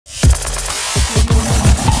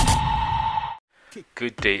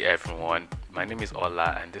Good day, everyone. My name is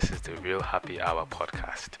Ola, and this is the Real Happy Hour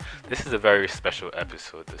podcast. This is a very special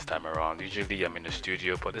episode this time around. Usually, I'm in the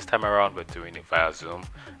studio, but this time around, we're doing it via Zoom.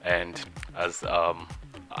 And as our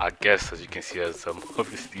guest, as you can see, has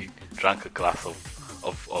obviously drank a glass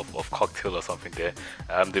of cocktail or something there.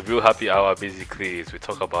 The Real Happy Hour basically is we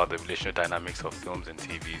talk about the relational dynamics of films and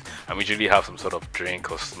TVs, and we usually have some sort of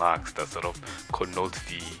drink or snacks that sort of connote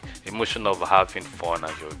the emotion of having fun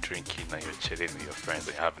and you're drinking and you're chilling with your friends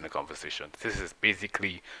and you're having a conversation. This is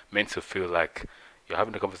basically meant to feel like you're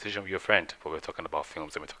having a conversation with your friend, but we're talking about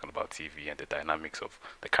films and we're talking about TV and the dynamics of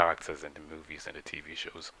the characters in the movies and the TV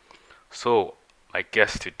shows. So, my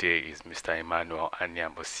guest today is Mr. Emmanuel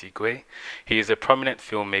Anyiam-Osigwe. He is a prominent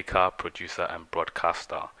filmmaker, producer, and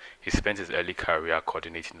broadcaster. He spent his early career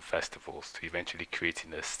coordinating festivals to eventually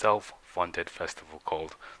creating a self-funded festival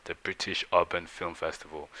called the British Urban Film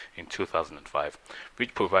Festival in 2005,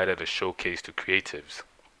 which provided a showcase to creatives.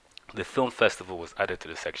 The film festival was added to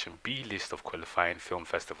the Section B list of qualifying film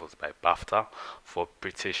festivals by BAFTA for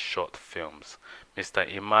British short films. Mr.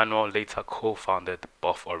 Emmanuel later co-founded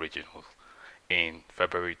Buff Originals in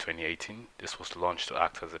February 2018. This was launched to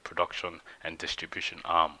act as a production and distribution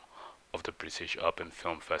arm of the British Urban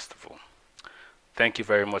Film Festival. Thank you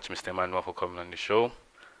very much, Mr. Emmanuel, for coming on the show.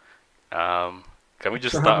 Can we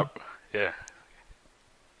just start? Yeah,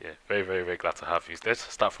 yeah, very, very, very glad to have you. Let's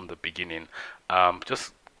start from the beginning.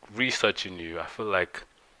 Just researching you, I feel like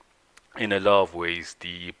in a lot of ways,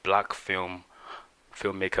 the Black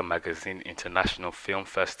Filmmaker Magazine International Film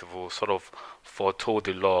Festival sort of foretold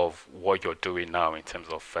a lot of what you're doing now in terms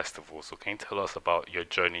of festivals. So can you tell us about your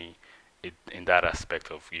journey in that aspect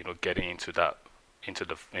of getting into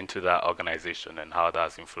that organization and how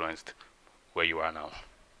that's influenced where you are now?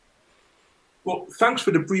 Well, thanks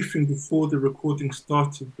for the briefing before the recording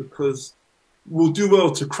started because we'll do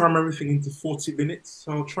well to cram everything into 40 minutes.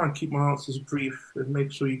 So I'll try and keep my answers brief and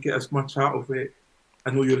make sure you get as much out of it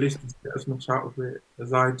and all your listeners get as much out of it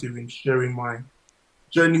as I do in sharing my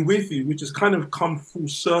journey with you, which has kind of come full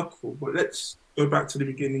circle. But let's go back to the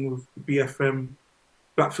beginning of the BFM,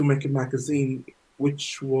 Black Filmmaker Magazine,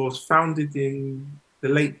 which was founded in the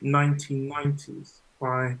late 1990s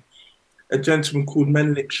by a gentleman called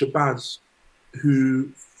Menelik Shabazz, who,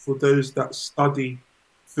 for those that study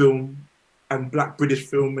film and Black British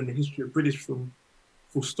film and the history of British film,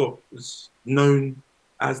 full stop, is known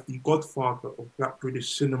as the godfather of Black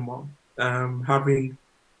British cinema, having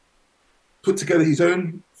put together his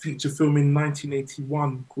own feature film in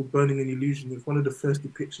 1981 called Burning an Illusion. It was one of the first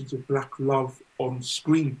depictions of Black love on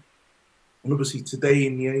screen. And obviously today,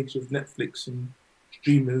 in the age of Netflix and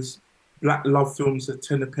streamers, Black love films are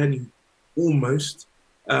 10 a penny, almost.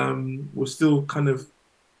 We're still kind of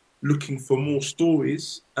looking for more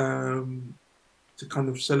stories to kind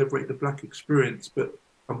of celebrate the Black experience, but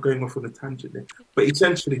I'm going off on a tangent there. But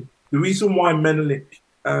essentially, the reason why Menelik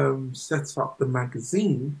set up the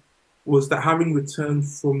magazine was that having returned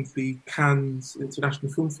from the Cannes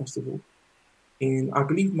International Film Festival in, I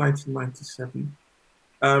believe, 1997,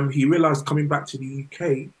 he realized coming back to the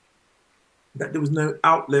UK that there was no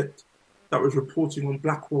outlet that was reporting on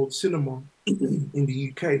Black world cinema in the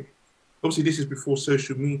UK. Obviously, this is before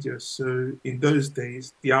social media. So in those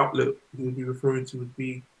days, the outlet he would be referring to would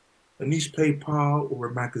be a newspaper or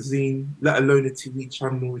a magazine, let alone a TV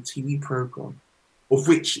channel or a TV program, of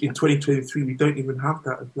which in 2023, we don't even have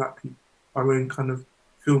that as Black people, our own kind of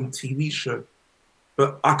film TV show.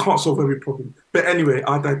 But I can't solve every problem. But anyway,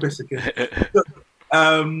 I digress again.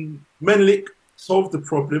 Menelik solved the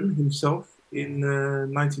problem himself in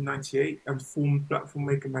 1998 and formed Black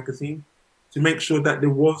Filmmaker Magazine to make sure that there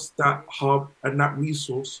was that hub and that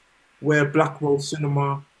resource where Black world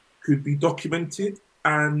cinema could be documented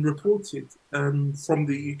and reported from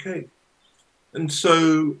the UK. And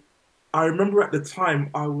so I remember at the time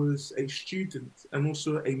I was a student and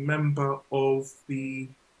also a member of the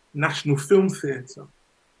National Film Theatre,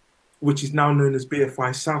 which is now known as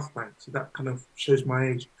BFI South Bank. So that kind of shows my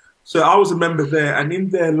age. So I was a member there, and in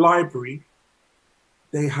their library,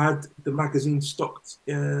 they had the magazine stocked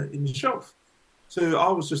in the shelf. So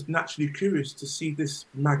I was just naturally curious to see this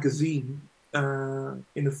magazine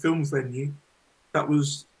in a film venue that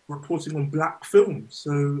was reporting on Black films.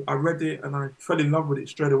 So I read it and I fell in love with it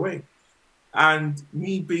straight away. And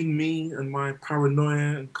me being me and my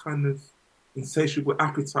paranoia and kind of insatiable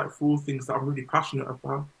appetite for all things that I'm really passionate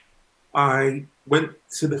about, I went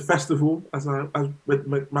to the festival. As I read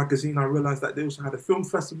the magazine, I realized that they also had a film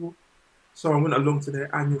festival. So I went along to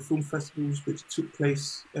their annual film festivals, which took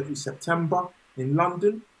place every September in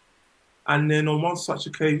London. And then on one such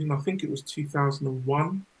occasion, I think it was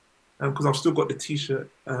 2001, because I've still got the T-shirt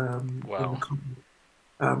in the Wow. company.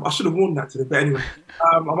 I should have worn that today, but anyway,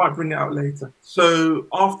 I might bring it out later. So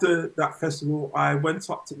after that festival, I went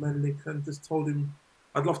up to Menelik and just told him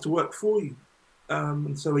I'd love to work for you.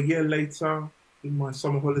 And so a year later, in my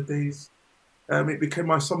summer holidays, it became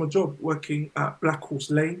my summer job working at Black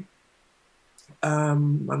Horse Lane.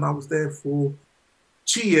 And I was there for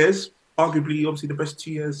 2 years, arguably, obviously, the best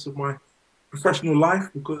 2 years of my professional life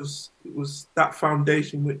because it was that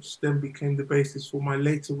foundation which then became the basis for my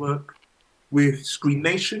later work with Screen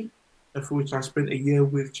Nation, for which I spent a year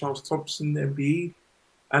with Charles Thompson, MBE.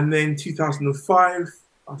 And then 2005,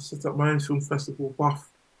 I set up my own film festival, Buff,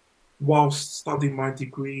 whilst studying my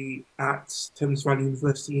degree at Thames Valley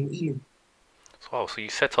University in Ealing. Wow, so you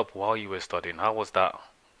set up while you were studying. How was that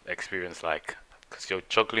experience like? Because you're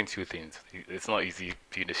juggling two things. It's not easy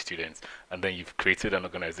being a student, and then you've created an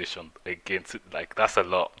organization again. Like that's a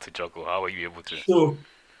lot to juggle. How are you able to? So,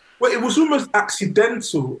 well, it was almost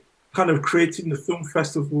accidental kind of creating the film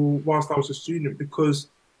festival whilst I was a student because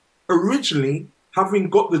originally, having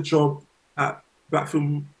got the job at Black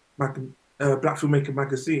Film Black Filmmaker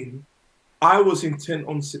magazine, I was intent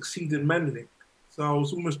on succeeding Menelik. So I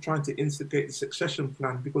was almost trying to instigate the succession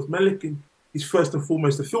plan because Menelik is first and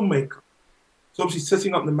foremost a filmmaker. So obviously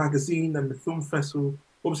setting up the magazine and the film festival,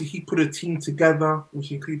 obviously he put a team together,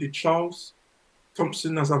 which included Charles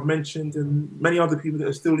Thompson, as I've mentioned, and many other people that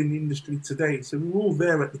are still in the industry today. So we were all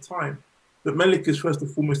there at the time. But Menelik is first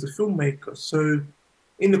and foremost a filmmaker. So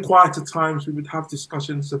in the quieter times, we would have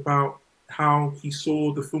discussions about how he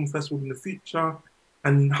saw the film festival in the future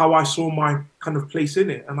and how I saw my kind of place in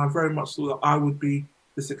it. And I very much saw that I would be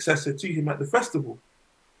the successor to him at the festival.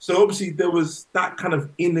 So obviously there was that kind of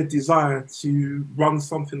inner desire to run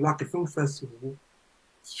something like a film festival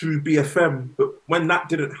through BFM. But when that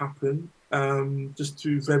didn't happen, just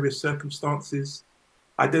through various circumstances,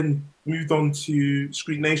 I then moved on to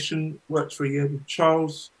Screen Nation, worked for a year with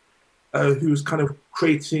Charles, who was kind of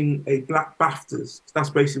creating a Black BAFTAs. That's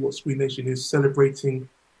basically what Screen Nation is, celebrating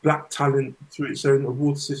Black talent through its own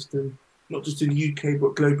award system, not just in the UK,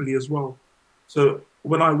 but globally as well. So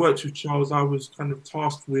when I worked with Charles, I was kind of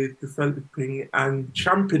tasked with developing and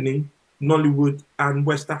championing Nollywood and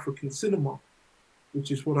West African cinema, which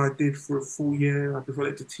is what I did for a full year. I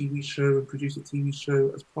developed a TV show and produced a TV show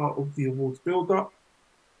as part of the awards build-up.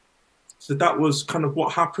 So that was kind of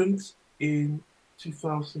what happened in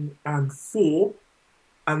 2004.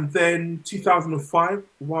 And then 2005,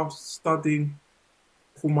 whilst studying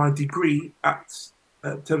for my degree at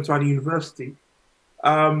Thames Valley University,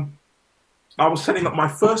 I was setting up my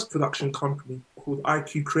first production company called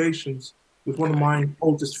IQ Creations with one of Okay. my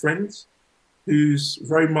oldest friends, who's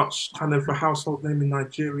very much kind of a household name in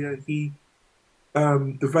Nigeria. He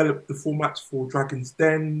developed the formats for Dragon's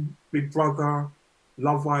Den, Big Brother,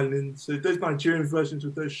 Love Island. So those Nigerian versions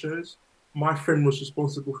of those shows, my friend was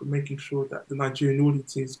responsible for making sure that the Nigerian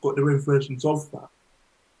audiences got their own versions of that.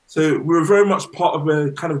 So we were very much part of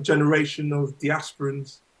a kind of generation of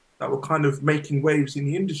diasporans that were kind of making waves in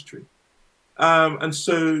the industry. And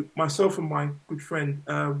so myself and my good friend,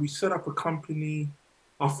 we set up a company,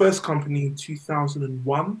 our first company in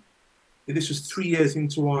 2001. This was 3 years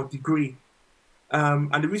into our degree.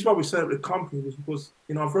 And the reason why we set up the company was because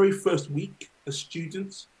in our very first week as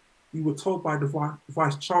students, we were told by the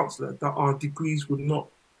vice chancellor that our degrees would not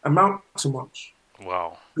amount to much.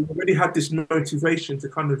 Wow. We already had this motivation to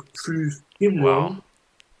kind of prove him Wow. wrong.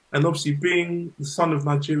 And obviously, being the son of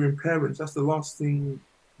Nigerian parents, that's the last thing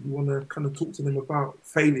you want to kind of talk to them about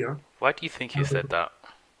failure. Why do you think he said that?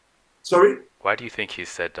 Sorry? Why do you think he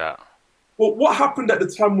said that? Well, what happened at the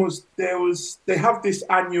time was they have this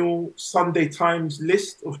annual Sunday Times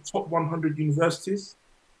list of top 100 universities,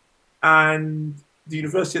 and the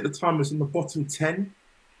university at the time was in the bottom 10.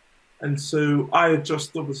 And so I had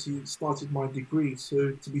just obviously started my degree.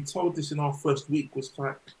 So to be told this in our first week was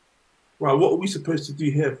like, well, what are we supposed to do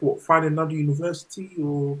here? What, find another university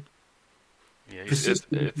or Yeah, persist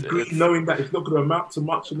with the degree, knowing that it's not going to amount to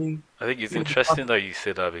much? I mean, I think it's you know, interesting that you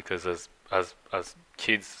say that because as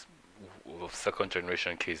kids of second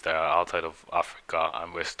generation kids that are outside of Africa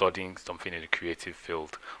and we're studying something in the creative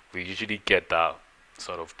field, we usually get that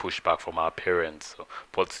sort of pushback from our parents. So,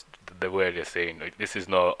 but the way they're saying like, this is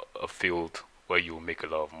not a field where you will make a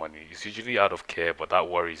lot of money. It's usually out of care, but that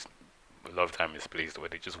worries a lot of time misplaced where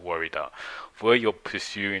they just worry that where you're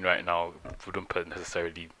pursuing right now wouldn't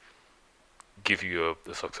necessarily give you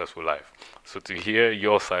a successful life. So to hear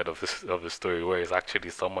your side of this of the story, where it's actually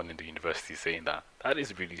someone in the university saying that, that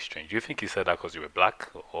is really strange. Do you think he said that because you were black,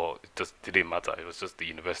 or it just didn't matter? It was just the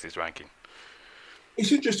university's ranking.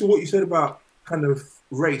 it's interesting what you said about kind of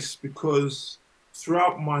race because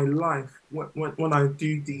throughout my life, when I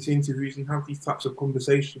do these interviews and have these types of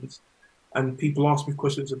conversations, and people ask me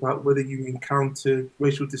questions about whether you encountered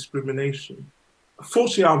racial discrimination,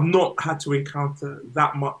 fortunately, I've not had to encounter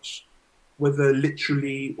that much, whether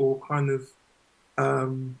literally or kind of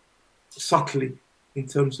um, subtly, in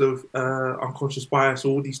terms of unconscious bias,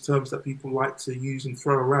 all these terms that people like to use and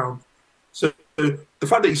throw around. So the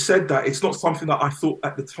fact that he said that, it's not something that I thought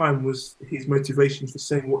at the time was his motivation for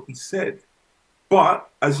saying what he said. But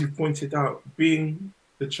as you pointed out, being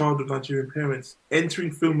the child of Nigerian parents,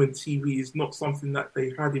 entering film and TV is not something that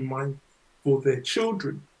they had in mind for their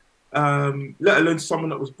children, let alone someone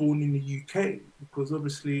that was born in the UK, because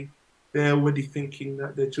obviously they're already thinking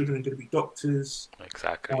that their children are going to be doctors,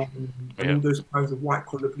 Exactly. and Yeah. all those kinds of white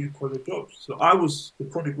collar, blue collar jobs. So I was the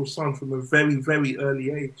prodigal son from a very, very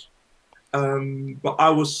early age. But I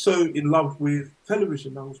was so in love with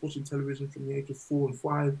television. I was watching television from the age of 4 and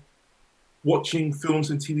 5, watching films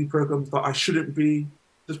and TV programs that I shouldn't be,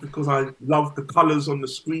 just because I loved the colors on the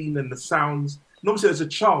screen and the sounds. And obviously, as a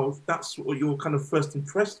child, that's what you're kind of first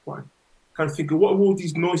impressed by. Kind of thinking, what are all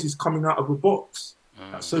these noises coming out of a box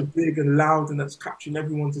that's Mm. so big and loud and that's capturing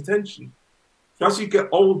everyone's attention? So as you get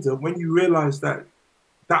older, when you realize that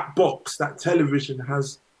that box, that television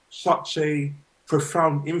has such a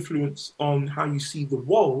profound influence on how you see the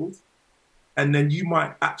world, and then you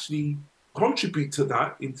might actually contribute to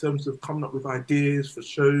that in terms of coming up with ideas for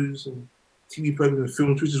shows and TV programs and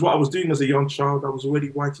films, which is what I was doing as a young child. I was already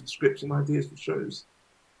writing scripts and ideas for shows.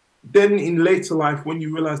 Then in later life, when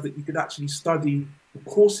you realize that you could actually study a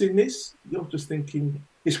course in this, you're just thinking,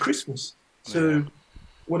 it's Christmas. Yeah. So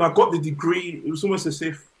when I got the degree, it was almost as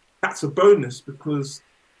if that's a bonus, because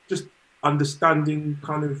just understanding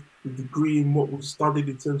kind of the degree and what was studied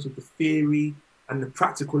in terms of the theory and the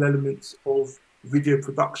practical elements of video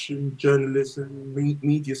production, journalism,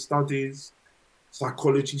 media studies,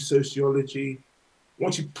 psychology, sociology.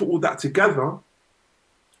 Once you put all that together,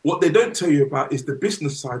 what they don't tell you about is the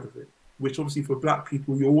business side of it, which obviously for Black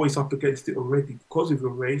people, you're always up against it already because of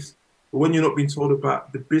your race. But when you're not being told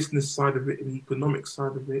about the business side of it and the economic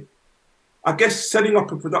side of it, I guess setting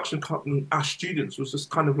up a production company as students was just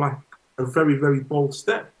kind of like a very, very bold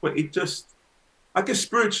step. But it just, I guess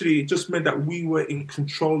spiritually, it just meant that we were in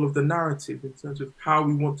control of the narrative in terms of how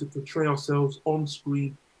we want to portray ourselves on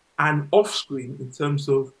screen and off screen in terms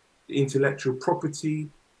of the intellectual property.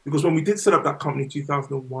 Because when we did set up that company in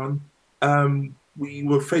 2001, we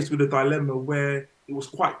were faced with a dilemma where it was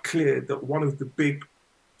quite clear that one of the big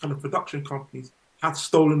kind of production companies had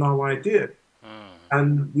stolen our idea. Mm.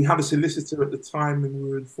 And we had a solicitor at the time, and we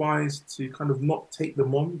were advised to kind of not take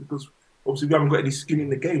them on because obviously we haven't got any skin in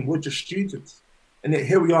the game. We're just students. And yet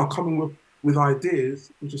here we are coming with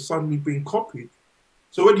ideas which are suddenly being copied.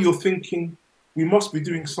 So whether you're thinking we must be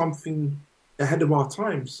doing something ahead of our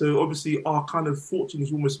time. So obviously our kind of fortune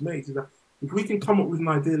is almost made is that if we can come up with an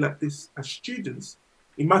idea like this as students,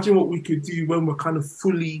 imagine what we could do when we're kind of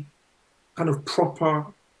fully kind of proper,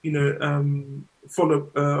 follow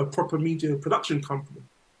a proper media production company.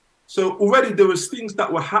 So already there was things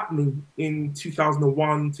that were happening in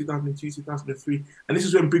 2001, 2002, 2003. And this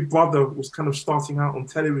is when Big Brother was kind of starting out on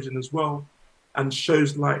television as well. And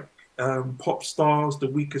shows like Pop Stars, The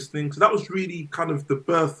Weakest Thing. So that was really kind of the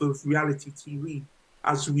birth of reality TV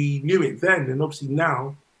as we knew it then. And obviously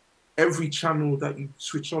now, every channel that you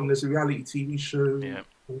switch on, there's a reality TV show, Yeah.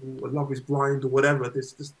 or Love is Blind or whatever.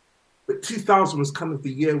 There's just, but 2000 was kind of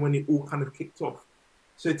the year when it all kind of kicked off.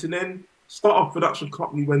 So to then start a production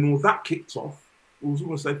company when all that kicked off, it was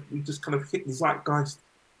almost like we just kind of hit the zeitgeist,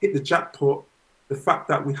 hit the jackpot. The fact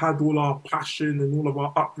that we had all our passion and all of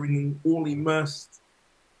our upbringing all immersed.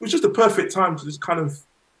 It was just a perfect time to just kind of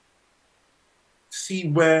see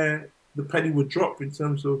where the penny would drop in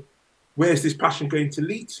terms of where is this passion going to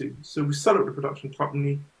lead to. So we set up the production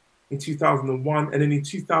company in 2001. And then in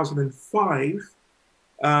 2005,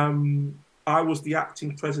 I was the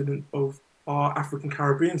acting president of our African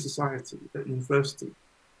Caribbean Society at university.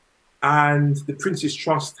 And the Prince's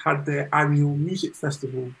Trust had their annual music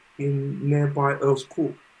festival in nearby Earl's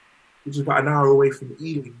Court, which is about an hour away from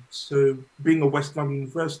Ealing. So being a West London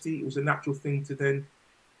university, it was a natural thing to then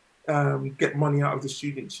get money out of the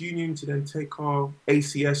Students' Union to then take our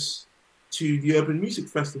ACS to the Urban Music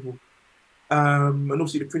Festival. And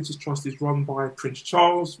obviously the Prince's Trust is run by Prince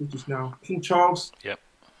Charles, which is now King Charles. Yep.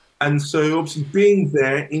 And so obviously being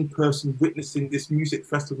there in person, witnessing this music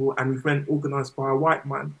festival and event organized by a white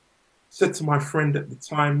man, said to my friend at the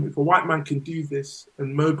time, if a white man can do this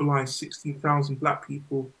and mobilize 16,000 Black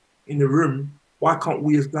people in a room, why can't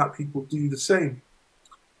we as Black people do the same?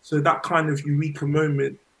 So that kind of eureka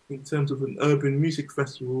moment in terms of an urban music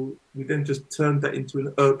festival. We then just turned that into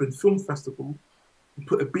an urban film festival and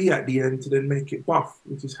put a B at the end to then make it Buff,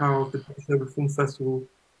 which is how the Buff Urban Film Festival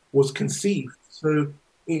was conceived. So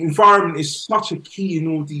environment is such a key in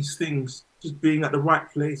all these things, just being at the right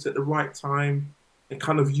place at the right time and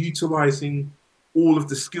kind of utilizing all of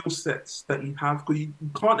the skill sets that you have, because you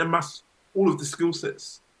can't amass all of the skill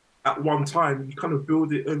sets at one time. You kind of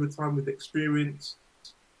build it over time with experience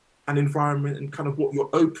and environment and kind of what you're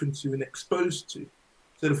open to and exposed to.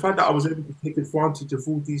 So the fact that I was able to take advantage of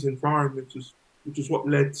all these environments was, which is what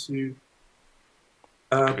led to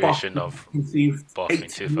Buff Creation of conceived Buff in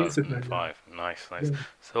 18 years ago now. 2005. Nice, nice. Yeah.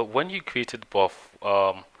 So when you created Buff,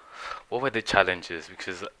 what were the challenges?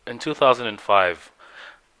 Because in 2005,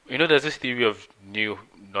 there's this theory of new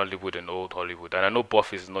Nollywood and old Hollywood, and I know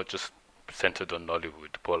Buff is not just centered on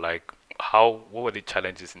Nollywood, but like, what were the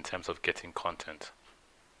challenges in terms of getting content?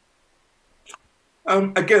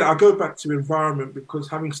 Again, I go back to environment because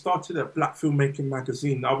having started at Black Filmmaking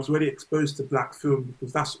magazine, I was really exposed to black film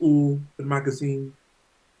because that's all the magazine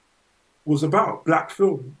was about, black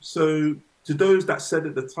film. So to those that said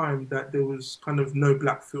at the time that there was kind of no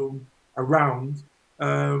black film around,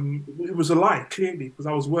 it was a lie, clearly, because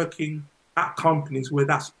I was working at companies where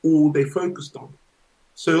that's all they focused on.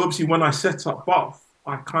 So obviously, when I set up Buff,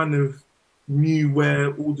 I kind of knew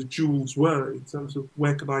where all the jewels were in terms of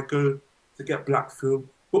where could I go to get black film,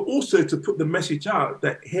 but also to put the message out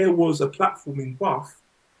that here was a platform in Buff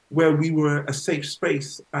where we were a safe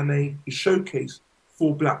space and a showcase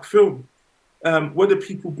for black film. Whether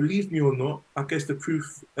people believe me or not, I guess the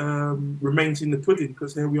proof remains in the pudding,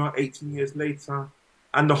 because here we are 18 years later,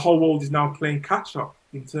 and the whole world is now playing catch up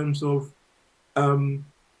in terms of um,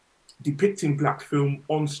 depicting black film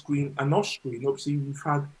on screen and off screen. Obviously, we've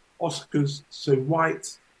had Oscars so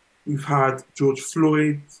white, we've had George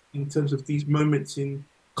Floyd, in terms of these moments in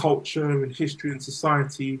culture and history and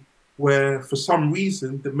society where, for some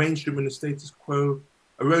reason, the mainstream and the status quo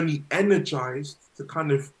are only energized to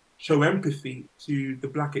kind of show empathy to the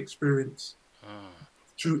black experience Hmm.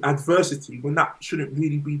 through adversity when that shouldn't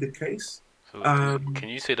really be the case. So Um, can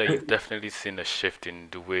you say that you've definitely seen a shift in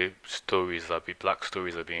the way black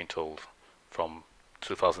stories are being told from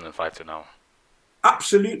 2005 to now?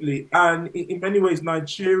 Absolutely. And in many ways,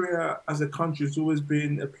 Nigeria as a country has always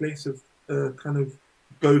been a place of kind of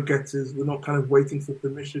go-getters. We're not kind of waiting for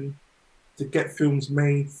permission to get films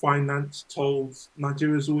made, financed, told.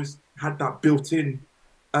 Nigeria's always had that built in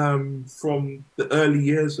from the early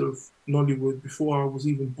years of Nollywood before I was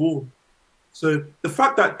even born. So the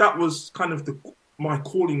fact that that was kind of my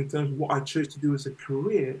calling in terms of what I chose to do as a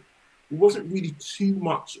career, it wasn't really too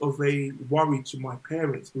much of a worry to my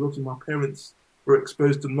parents, because obviously my parents were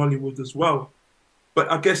exposed to Nollywood as well.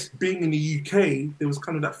 But I guess being in the UK, there was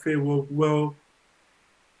kind of that fear of, well,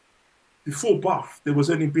 before Buff, there was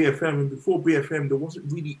only BFM, and before BFM, there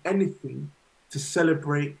wasn't really anything to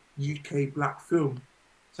celebrate UK black film.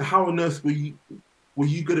 So how on earth were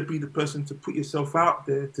you going to be the person to put yourself out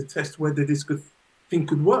there to test whether this thing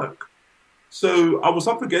could work? So I was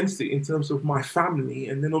up against it in terms of my family,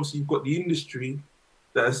 and then obviously you've got the industry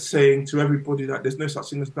that is saying to everybody that there's no such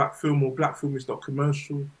thing as black film, or black film is not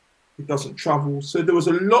commercial, it doesn't travel. So there was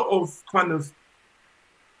a lot of kind of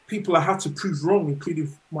people I had to prove wrong,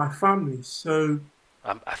 including my family. So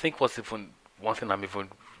I think what's even one thing I'm even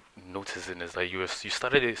noticing is that you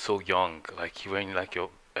started it so young, like you were in like your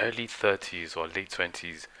early 30s or late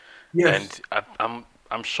 20s, yes, and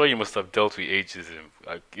I'm sure you must have dealt with ageism,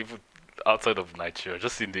 like even outside of Nigeria,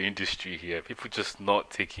 just in the industry here, people just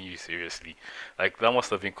not taking you seriously. Like that must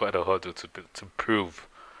have been quite a hurdle to prove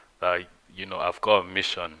that I've got a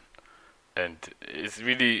mission, and it's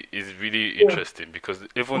really yeah. interesting because I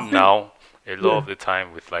even think, now, a lot yeah, of the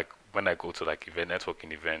time with like when I go to like event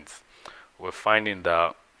networking events, we're finding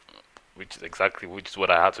that which is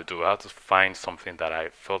what I had to do. I had to find something that I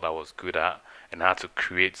felt I was good at, and I had to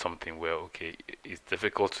create something where okay, it's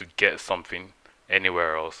difficult to get something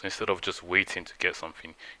anywhere else. Instead of just waiting to get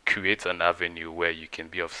something, create an avenue where you can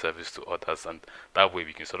be of service to others, and that way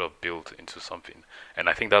we can sort of build into something. And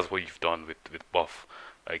I think that's what you've done with Buff.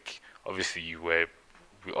 Like obviously you were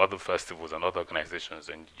with other festivals and other organizations,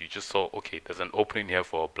 and you just saw okay, there's an opening here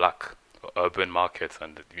for black urban markets,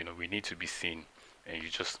 and we need to be seen, and you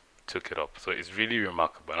just took it up. So it's really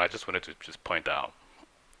remarkable, and I just wanted to just point that out.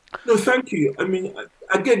 no, thank you. I mean,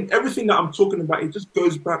 again, everything that I'm talking about, it just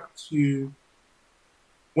goes back to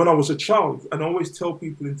when I was a child. And I always tell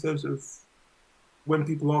people in terms of when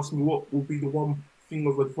people ask me what will be the one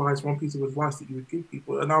one piece of advice that you would give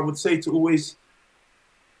people. And I would say to always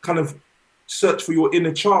kind of search for your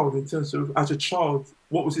inner child in terms of as a child,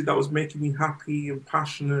 what was it that was making you happy and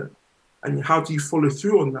passionate, and how do you follow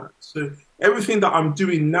through on that? So everything that I'm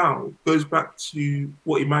doing now goes back to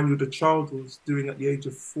what Emmanuel the child was doing at the age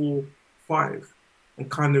of 4, 5,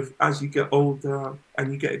 and kind of as you get older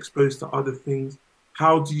and you get exposed to other things,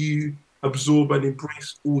 how do you absorb and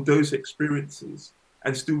embrace all those experiences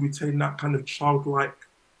and still retain that kind of childlike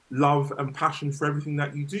love and passion for everything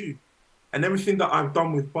that you do? And everything that I've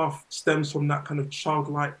done with Buff stems from that kind of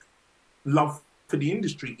childlike love for the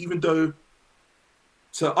industry, even though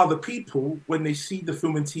to other people, when they see the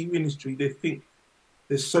film and TV industry, they think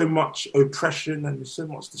there's so much oppression and there's so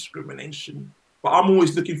much discrimination. But I'm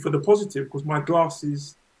always looking for the positive because my glass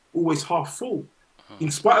is always half full, in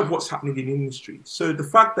spite of what's happening in the industry. So the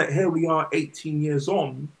fact that here we are 18 years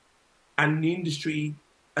on and the industry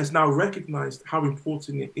has now recognized how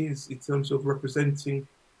important it is in terms of representing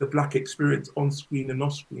the Black experience on screen and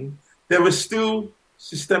off screen. There are still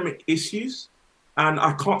systemic issues, and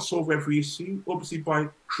I can't solve every issue. Obviously, by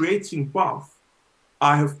creating Buff,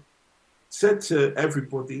 I have said to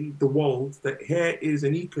everybody, the world, that here is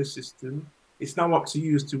an ecosystem. It's now up to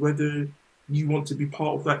you as to whether you want to be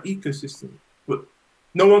part of that ecosystem. But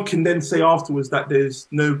no one can then say afterwards that there's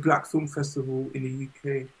no Black film festival in the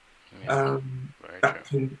UK Yeah, very true. that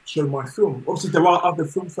can show my film. Obviously, there are other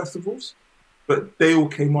film festivals, but they all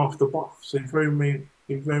came after Buff. So in very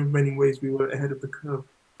many ways, we were ahead of the curve.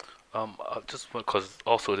 Just because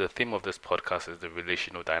also the theme of this podcast is the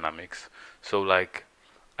relational dynamics. So like,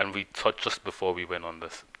 and we touched just before we went on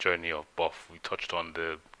this journey of Buff, we touched on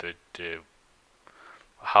the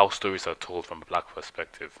how stories are told from a black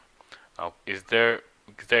perspective. Now, is there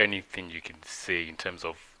anything you can say in terms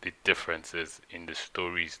of the differences in the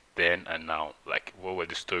stories then and now? Like, what were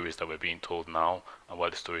the stories that were being told now, and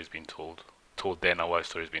what the stories being told then, and what the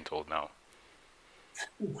stories being told now?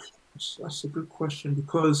 Oof, that's a good question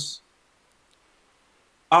because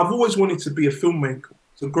I've always wanted to be a filmmaker.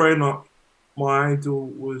 So growing up, my idol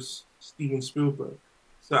was Steven Spielberg.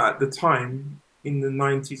 So at the time, in the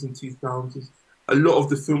 90s and 2000s, a lot of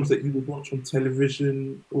the films that you would watch on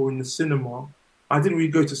television or in the cinema, I didn't really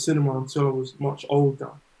go to cinema until I was much older.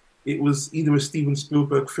 It was either a Steven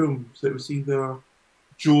Spielberg film, so it was either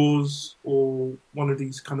Jaws or one of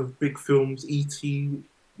these kind of big films, E.T.,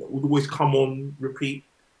 that would always come on repeat,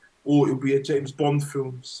 or it would be a James Bond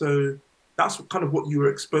film. So that's kind of what you were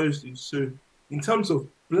exposed to. So in terms of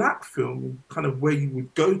black film, kind of where you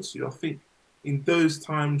would go to, I think in those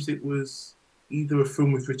times it was either a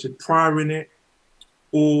film with Richard Pryor in it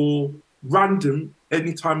or random.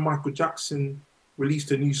 Anytime Michael Jackson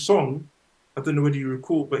released a new song, I don't know whether you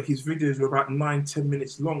recall, but his videos were about 9, 10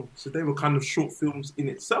 minutes long. So they were kind of short films in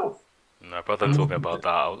itself. My brother And told me when, about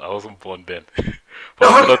that. I wasn't born then,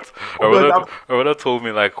 but my brother told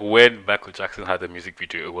me like when Michael Jackson had a music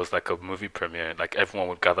video, it was like a movie premiere. Like everyone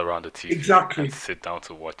would gather around the TV and exactly, sit down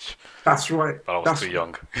to watch. that's right. But I was too That's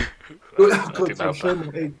young. I God, didn't I'm have that. showing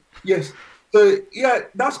my age. Yes. So yeah,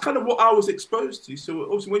 that's kind of what I was exposed to. So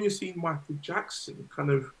obviously, when you're seeing Michael Jackson,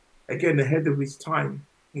 kind of again ahead of his time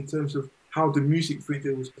in terms of how the music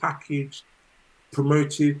video was packaged,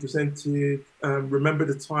 promoted, presented. Remember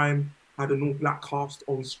the time had an all-black cast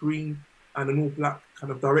on screen and an all-black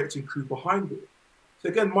kind of directing crew behind it. So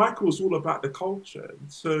again, Michael was all about the culture.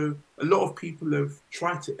 And so a lot of people have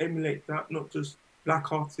tried to emulate that, not just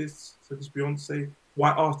black artists such as Beyonce,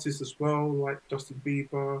 white artists as well, like Justin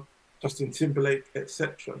Bieber, Justin Timberlake,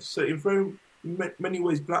 etc. So in very many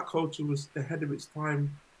ways, black culture was ahead of its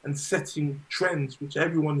time and setting trends, which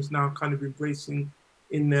everyone is now kind of embracing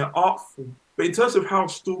in their art form. But in terms of how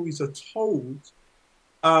stories are told,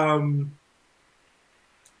 um,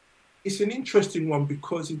 it's an interesting one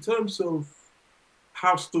because in terms of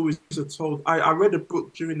how stories are told, I read a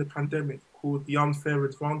book during the pandemic called The Unfair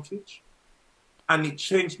Advantage, and it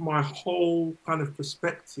changed my whole kind of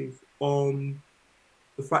perspective on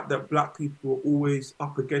the fact that black people are always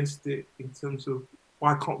up against it in terms of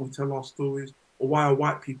why can't we tell our stories or why are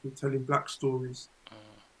white people telling black stories.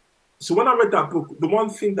 So when I read that book, the one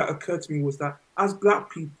thing that occurred to me was that as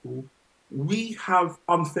black people, we have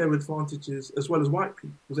unfair advantages as well as white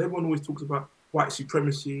people, because everyone always talks about white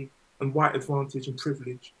supremacy and white advantage and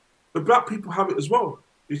privilege. But black people have it as well.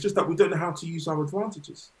 It's just that we don't know how to use our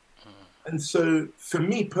advantages. And so for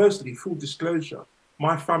me personally, full disclosure,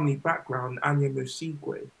 my family background,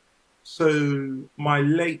 Anyiam-Osigwe. So my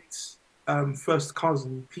late first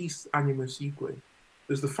cousin, Peace Anyiam-Osigwe,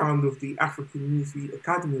 was the founder of the African Movie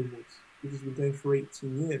Academy Awards, which has been going for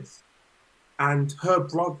 18 years. And her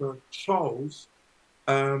brother, Charles,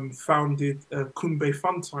 founded Kumbe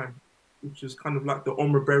Funtime, which is kind of like the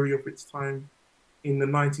Omra Berry of its time. in the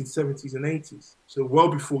 1970s and 80s. So well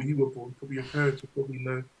before you were born, probably your parents will probably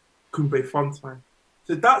know Kumbe Funtime.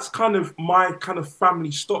 So that's kind of my kind of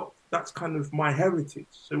family stock. That's kind of my heritage.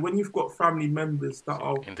 So when you've got family members that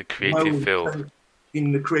are In the creative well field. entrenched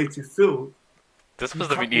in the creative field, This you must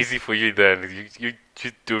have kind been of easy for you then. You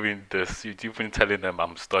doing this. You've been telling them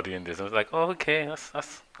I'm studying this. I was like, oh, okay, that's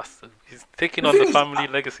he's taking the on thing the is, family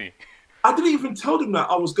legacy. I didn't even tell them that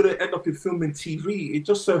I was going to end up in film and TV. It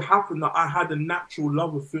just so happened that I had a natural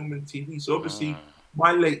love of film and TV. So obviously, Mm.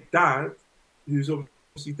 my late dad, who's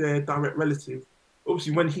obviously their direct relative,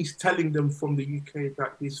 obviously when he's telling them from the UK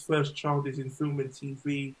that his first child is in film and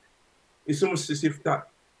TV, it's almost as if that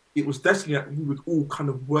it was destiny that we would all kind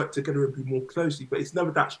of work together and be more closely. But it's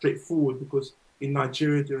never that straightforward because in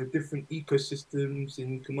Nigeria there are different ecosystems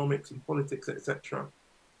in economics and politics, etc.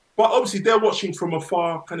 But obviously, they're watching from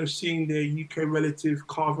afar, kind of seeing their UK relative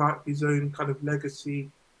carve out his own kind of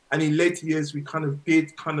legacy. And in later years, we kind of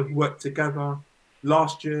did kind of work together.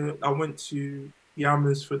 Last year, I went to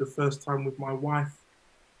Yamas for the first time with my wife,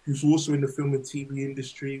 who's also in the film and TV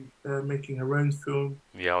industry, making her own film.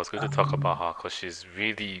 Yeah, I was going to talk about Um, her because she's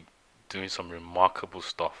really doing some remarkable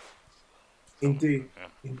stuff. Some, Indeed, yeah.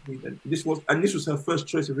 indeed. And this was her first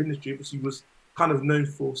choice of industry because she was kind of known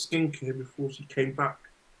for skincare before she came back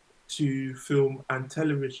to film and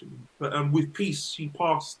television. But with Peace, she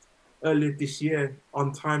passed earlier this year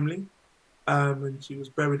untimely, and she was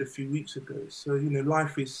buried a few weeks ago. So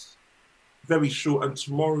life is very short, and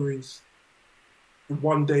tomorrow is the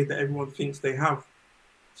one day that everyone thinks they have.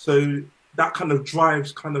 So that kind of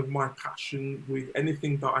drives kind of my passion with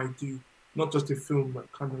anything that I do, not just in film,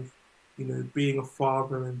 but kind of being a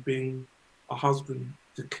father and being a husband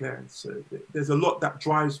to Claire. So there's a lot that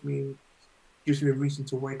drives me, gives me a reason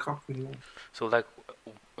to wake up in life. So, like,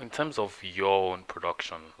 in terms of your own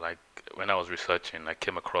production, like when I was researching, I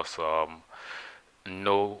came across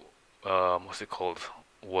no, what's it called?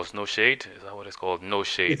 Was No Shade? Is that what it's called? No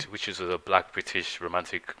Shade, Yes. which is a Black British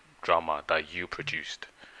romantic drama that you produced.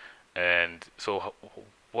 And so,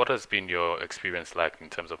 what has been your experience like in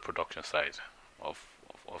terms of production side of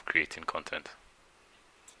creating content?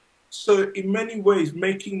 So in many ways,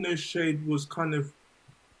 making no shade was kind of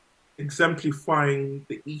exemplifying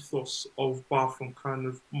the ethos of Bath and kind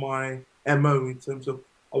of my MO in terms of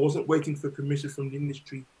I wasn't waiting for permission from the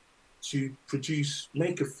industry to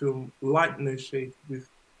make a film like No Shade with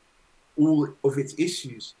all of its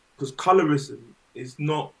issues, because colorism is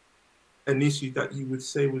not an issue that you would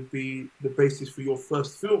say would be the basis for your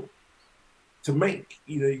first film to make.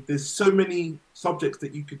 There's so many subjects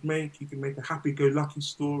that you could make. You can make a happy-go-lucky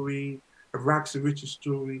story, a rags to riches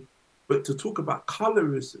story, but to talk about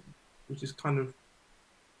colorism, which is kind of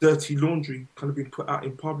dirty laundry, kind of being put out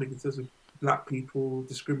in public in terms of black people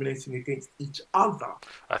discriminating against each other.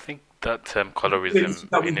 I think that term It's an colorism issue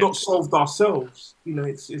that in we've not it, solved ourselves.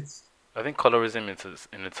 It's I think colorism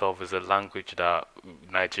in itself is a language that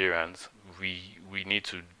Nigerians we need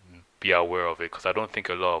to be aware of it because I don't think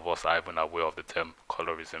a lot of us are even aware of the term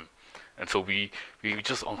colorism, and so we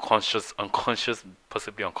just unconscious,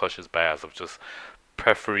 possibly unconscious bias of just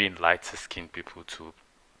preferring lighter skinned people to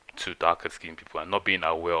darker skinned people and not being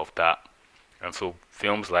aware of that. And so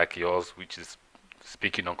films like yours, which is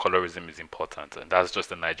speaking on colorism, is important, and that's just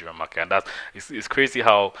the Nigerian market. And it's crazy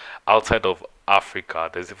how outside of Africa,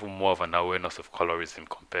 there's even more of an awareness of colorism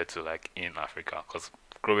compared to like in Africa. Because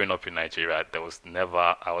growing up in Nigeria, there was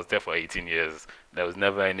never. I was there for 18 years. There was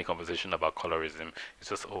never any conversation about colorism. It's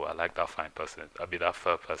just, oh, I like that fine person. I'll be that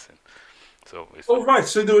fair person. So it's all right.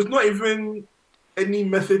 So there was not even any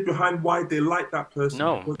method behind why they like that person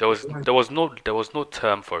no, because there was no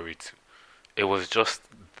term for it. It was just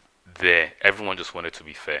there. Everyone just wanted to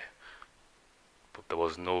be fair, but there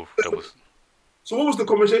was So what was the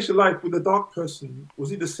conversation like with the dark person?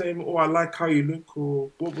 Was it the same, oh, I like how you look,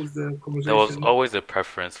 or what was the there was conversation like? always a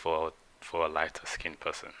preference for a lighter skinned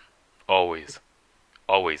person. Always,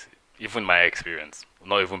 always. Even my experience,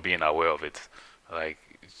 not even being aware of it, like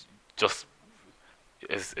just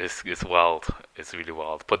it's wild. It's really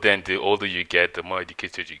wild. But then the older you get, the more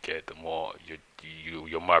educated you get, the more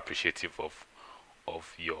you're more appreciative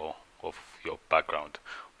of your background.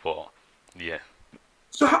 But yeah,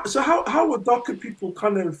 So how were darker people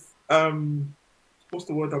kind of what's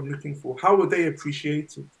the word I'm looking for? How were they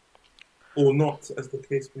appreciated or not, as the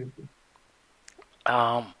case may be?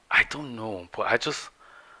 I don't know, but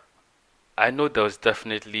I know there was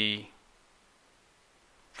definitely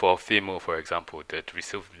for a female, for example, that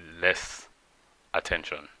received less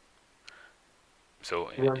attention.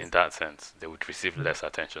 So Right. in that sense, they would receive less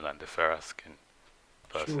attention than the fairer skinned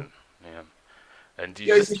Sure. person. Yeah, and you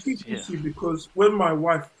Yeah, it's a just huge yeah. issue because when my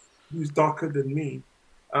wife who's darker than me,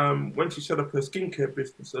 when she set up her skincare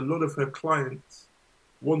business, a lot of her clients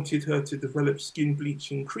wanted her to develop skin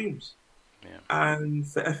bleaching creams. Yeah. And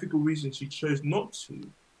for ethical reasons, she chose not to.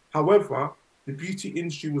 However, the beauty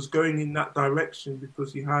industry was going in that direction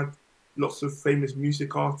because you had lots of famous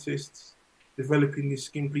music artists developing these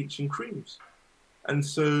skin bleaching creams. And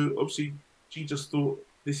so obviously she just thought,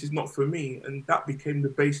 this is not for me. And that became the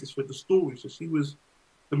basis for the story. So she was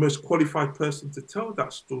the most qualified person to tell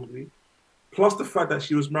that story. Plus the fact that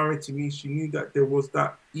she was married to me, she knew that there was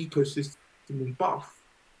that ecosystem in Bath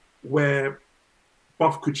where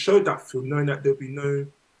Buff could show that film, knowing that there'll be no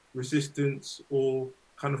resistance or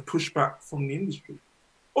kind of pushback from the industry.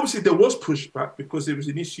 Obviously, there was pushback because there was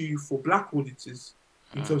an issue for black audiences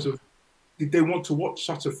in terms of did they want to watch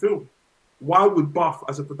such a film? Why would Buff,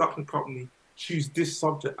 as a production company, choose this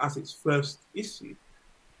subject as its first issue?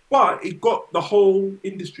 But it got the whole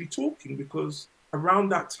industry talking because around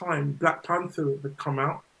that time, Black Panther had come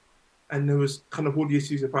out, and there was kind of all the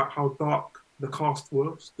issues about how dark the cast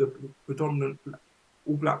was, the predominant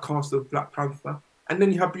all black cast of Black Panther. And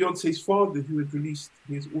then you have Beyonce's father, who had released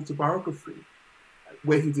his autobiography,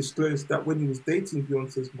 where he disclosed that when he was dating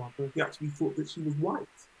Beyonce's mother, he actually thought that she was white.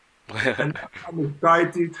 And that kind of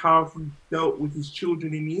guided how he dealt with his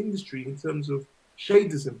children in the industry in terms of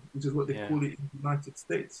shadism, which is what they call it in the United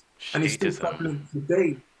States. And it's still prevalent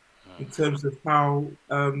today in terms of how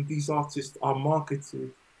these artists are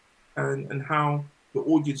marketed and how the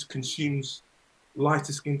audience consumes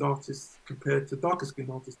lighter skinned artists compared to darker skinned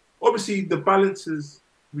artists. Obviously, the balance is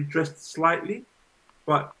redressed slightly,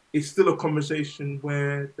 but it's still a conversation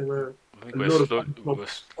where there are we're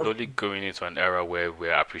slowly going into an era where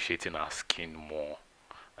we're appreciating our skin more.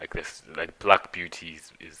 Like this, like black beauty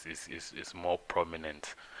is more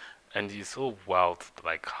prominent, and it's so wild,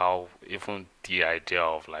 like how even the idea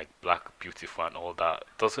of like black beautiful and all that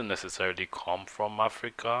doesn't necessarily come from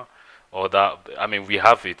Africa, or that I mean we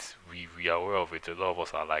have it, we are aware of it. A lot of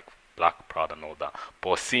us are like black proud and all that,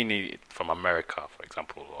 but seeing it from America, for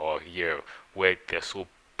example, or here where they're so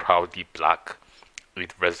proudly black,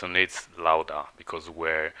 it resonates louder because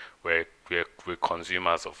we're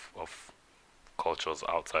consumers of cultures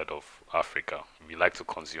outside of Africa. We like to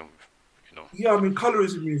consume, you know. Yeah, I mean,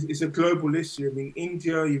 colorism is a global issue. I mean,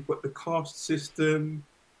 India, you've got the caste system.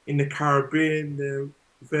 In the Caribbean, there are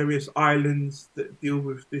various islands that deal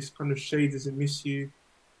with this kind of shadism issue.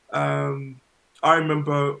 I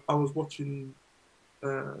remember I was watching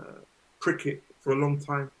cricket for a long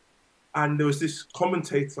time, and there was this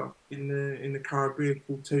commentator in the Caribbean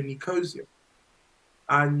called Tony Cozier,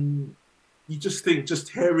 and you just think, just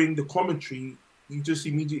hearing the commentary, you just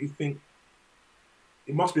immediately think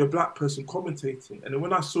it must be a black person commentating. And then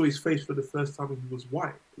when I saw his face for the first time and he was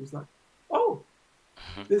white, it was like, oh,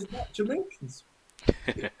 there's black Jamaicans.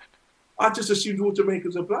 I just assumed all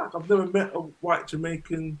Jamaicans are black. I've never met a white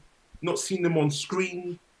Jamaican, not seen them on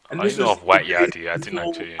screen. And I this know was of White Yardie. I didn't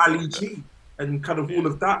actually know Ali that. G and kind of all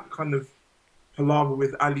of that kind of palaver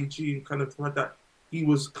with Ali G and kind of that he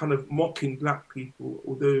was kind of mocking black people,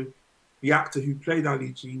 although the actor who played Ali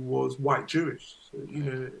G was white Jewish. So, you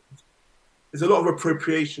know, there's a lot of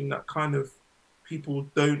appropriation that kind of people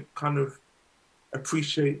don't kind of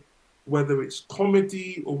appreciate, whether it's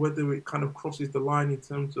comedy or whether it kind of crosses the line in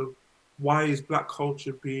terms of why is black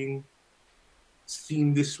culture being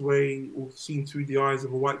seen this way or seen through the eyes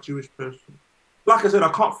of a white Jewish person. Like I said,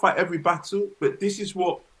 I can't fight every battle, but this is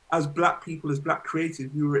what, as black people, as black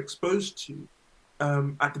creators, we were exposed to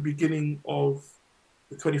at the beginning of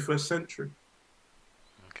the 21st century.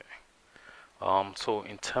 Okay. So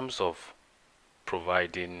in terms of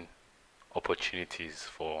providing opportunities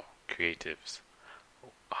for creatives,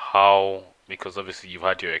 how, because obviously you've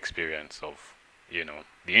had your experience of, you know,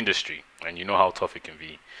 the industry and you know how tough it can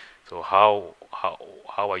be. So how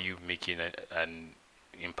are you making an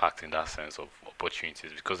impact in that sense of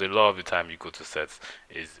opportunities? Because a lot of the time you go to sets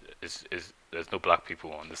is there's no black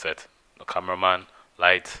people on the set, no cameraman,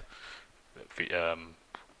 light,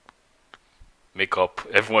 makeup,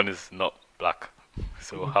 everyone is not black.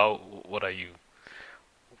 So what are you,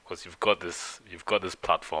 because you've got this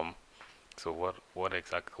platform, so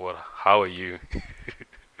how are you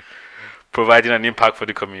providing an impact for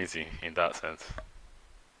the community in that sense?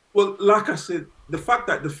 Well, like I said, the fact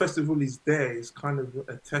that the festival is there is kind of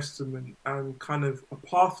a testament and kind of a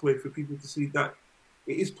pathway for people to see that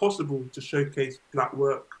it is possible to showcase black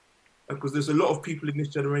work. Because there's a lot of people in this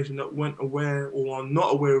generation that weren't aware or are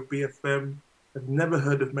not aware of BFM, have never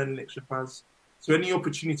heard of Menelik Shabazz. So any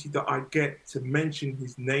opportunity that I get to mention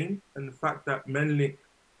his name and the fact that Menelik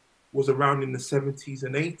was around in the 70s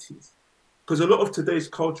and 80s, because a lot of today's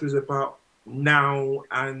culture is about now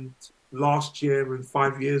and last year and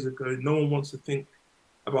 5 years ago. No one wants to think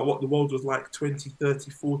about what the world was like 20,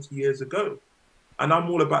 30, 40 years ago. And I'm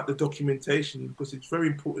all about the documentation because it's very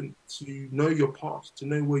important to know your past, to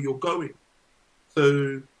know where you're going.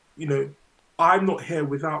 So, you know, I'm not here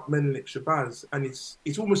without Menelik Shabazz, and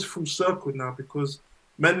it's almost full circle now because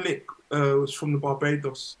Menelik was from the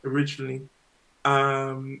Barbados originally,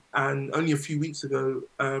 and only a few weeks ago,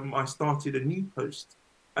 I started a new post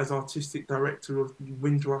as artistic director of the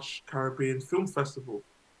Windrush Caribbean Film Festival.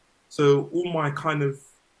 So all my kind of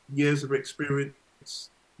years of experience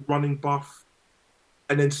running Buff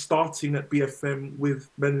and then starting at BFM with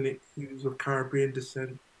Menelik, who's of Caribbean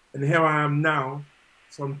descent. And here I am now,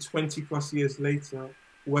 some 20 plus years later,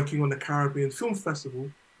 working on the Caribbean Film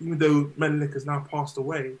Festival, even though Menelik has now passed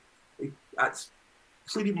away. That's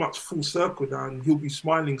pretty much full circle now, and he'll be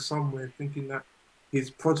smiling somewhere, thinking that his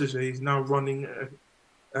protege is now running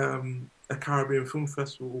a Caribbean Film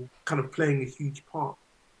Festival, kind of playing a huge part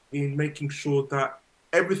in making sure that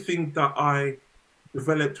everything that I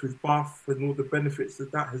developed with Bath and all the benefits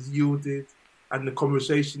that that has yielded and the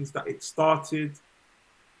conversations that it started,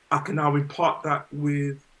 I can now impart that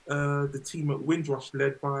with the team at Windrush,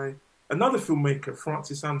 led by another filmmaker,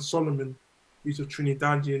 Francis Anne Solomon, who's of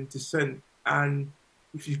Trinidadian descent. And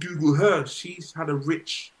if you Google her, she's had a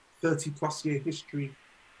rich 30 plus year history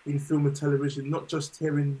in film and television, not just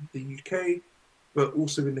here in the UK, but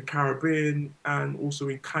also in the Caribbean and also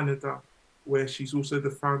in Canada, where she's also the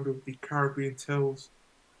founder of the Caribbean Tales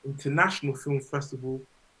International Film Festival,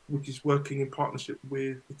 which is working in partnership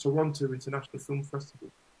with the Toronto International Film Festival.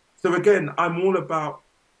 So again, I'm all about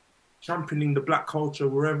championing the Black culture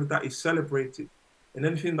wherever that is celebrated, and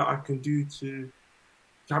anything that I can do to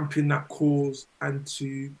champion that cause and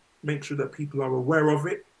to make sure that people are aware of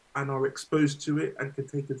it and are exposed to it and can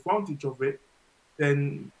take advantage of it,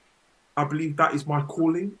 then I believe that is my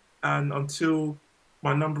calling. And until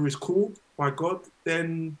my number is called by God,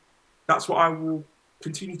 then that's what I will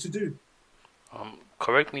continue to do.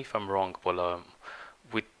 Correct me if I'm wrong, but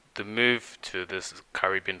with the move to this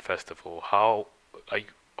Caribbean festival, are you,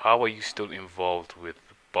 how are you still involved with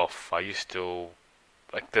Buff? Are you still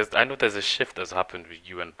like there's? I know there's a shift that's happened with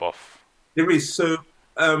you and Buff. There is. So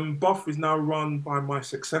Buff is now run by my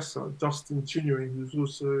successor, Justin Chinyere, who's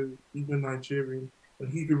also even Nigerian,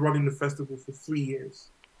 and he's been running the festival for 3 years.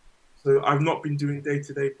 So I've not been doing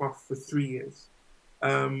day-to-day Buff for 3 years.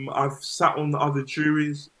 I've sat on other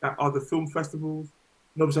juries at other film festivals.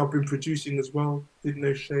 And obviously, I've been producing as well, Did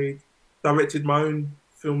No Shade. Directed my own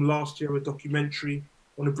film last year, a documentary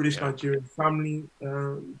on a British Yeah. Nigerian family,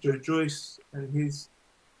 Joe Joyce and his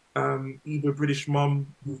Eva British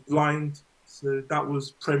mum who's blind. So that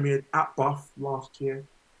was premiered at Buff last year.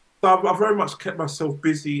 So I've very much kept myself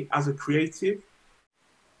busy as a creative.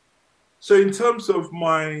 So in terms of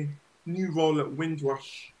my new role at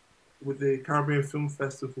Windrush with the Caribbean Film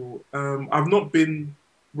Festival, I've not been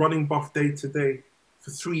running Buff day to day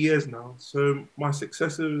for 3 years now. So my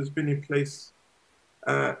successor has been in place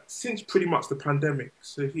since pretty much the pandemic.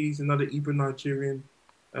 So he's another Igbo Nigerian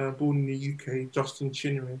born in the UK, Justin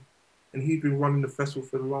Chinnery, and he's been running the festival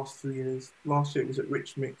for the last 3 years. Last year it was at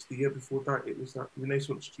Rich Mix. The year before that it was at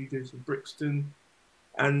Renaissance Studios in Brixton.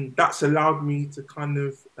 And that's allowed me to kind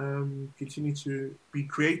of continue to be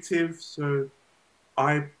creative. So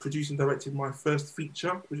I produced and directed my first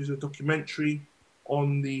feature, which is a documentary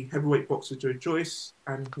on the heavyweight boxer Joe Joyce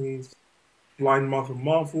and his blind mother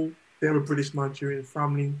Marvel. They're a British Nigerian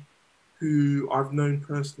family who I've known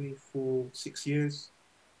personally for 6 years.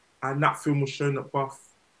 And that film was shown at Buff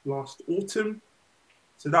last autumn.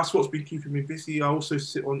 So that's what's been keeping me busy. I also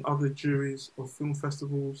sit on other juries of film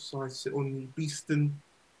festivals. So I sit on the Beeston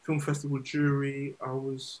Film Festival jury. I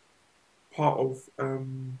was part of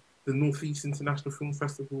the Northeast International Film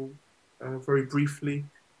Festival very briefly.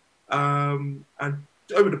 And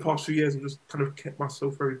over the past few years, I've just kind of kept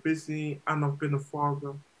myself very busy, and I've been a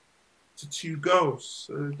father to two girls.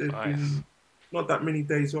 So there's Nice. been not that many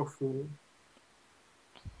days off, really.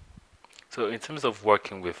 So in terms of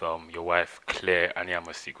working with your wife Claire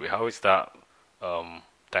Anyiam-Osigwe, how is that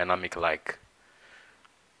dynamic like?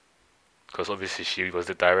 Because obviously she was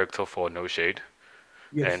the director for No Shade,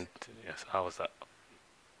 Yes. and yes, how was that?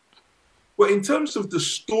 Well, in terms of the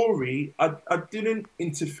story, I didn't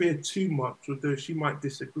interfere too much, although she might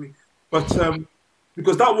disagree. But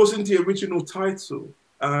because that wasn't the original title.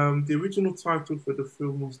 The original title for the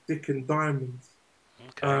film was Dick and Diamonds,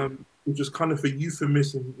 Okay. which was kind of a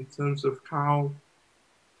euphemism in terms of how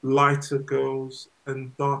lighter girls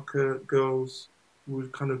and darker girls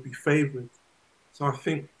would kind of be favored. So I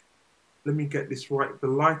think, let me get this right, the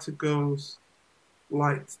lighter girls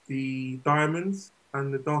liked the diamonds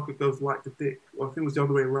and the darker girls liked the dick. Or I think it was the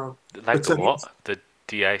other way around. Like But the what? The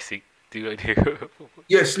DIC?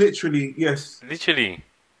 yes, literally, yes, Literally.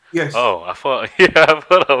 yes. Oh, I thought. Yeah, I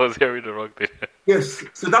thought I was hearing the wrong thing. Yes,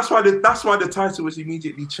 so that's why the title was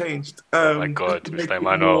immediately changed, Oh my God, Mr.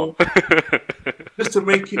 Emmanuel. just to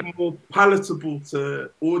make it more palatable to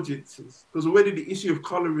audiences. Because already the issue of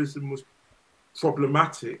colorism was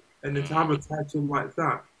problematic, and then to have a title like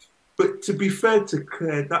that. But to be fair to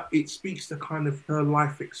Claire, that it speaks to kind of her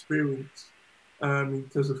life experience, in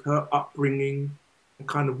terms of her upbringing and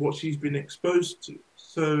kind of what she's been exposed to.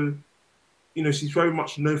 So, she's very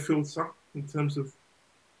much no filter in terms of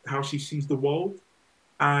how she sees the world.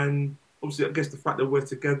 And obviously, I guess the fact that we're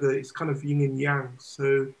together is kind of yin and yang.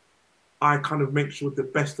 So I kind of make sure the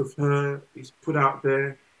best of her is put out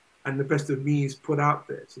there and the best of me is put out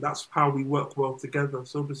there. So that's how we work well together.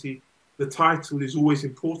 So obviously, the title is always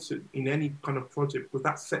important in any kind of project because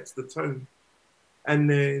that sets the tone. And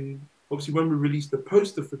then obviously, when we released the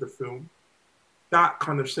poster for the film, that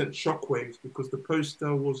kind of sent shockwaves because the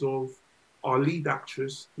poster was of our lead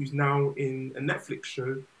actress, who's now in a Netflix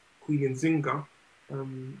show, Queen Nzinga,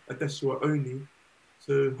 Adesanya Oni.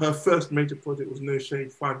 So her first major project was No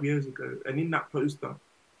Shade 5 years ago, and in that poster,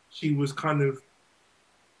 she was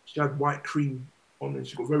she had white cream on, and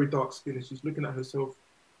she got very dark skin, and she's looking at herself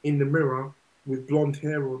in the mirror with blonde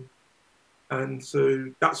hair on. And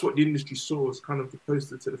so that's what the industry saw as kind of the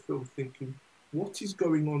poster to the film, thinking, what is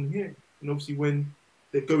going on here? And obviously, when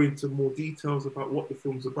they go into more details about what the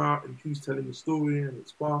film's about and who's telling the story and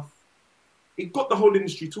its path, it got the whole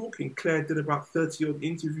industry talking. Claire did about 30 odd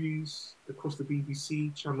interviews across the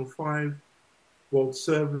BBC, Channel 5, World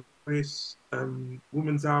Service,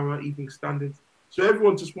 Women's Hour, Evening Standard. So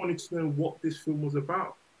everyone just wanted to know what this film was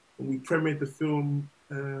about. And we premiered the film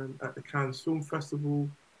at the Cannes Film Festival,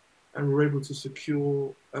 and we were able to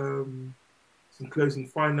secure some closing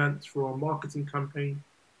finance for our marketing campaign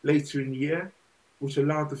later in the year, which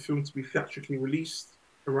allowed the film to be theatrically released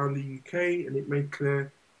around the UK, and it made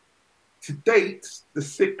Claire, to date, the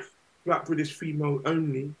sixth Black British female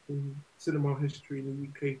only in cinema history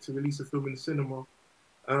in the UK to release a film in the cinema.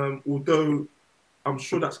 Although I'm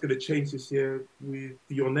sure that's going to change this year with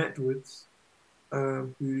Dion Edwards,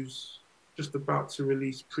 who's just about to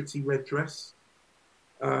release Pretty Red Dress,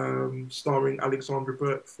 starring Alexandra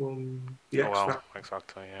Burke from The Oh X wow, Factor. X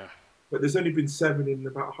Factor, yeah. But there's only been seven in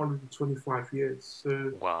about 125 years.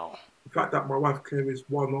 So Wow. the fact that my wife Claire is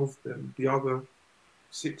one of them, the other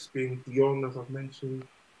six being Dion, as I've mentioned,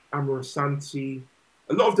 Amara Santi.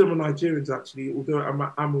 A lot of them are Nigerians, actually, although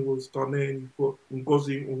Amma was Ghanaian. You've got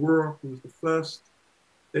Ngozi Aurora, who was the first.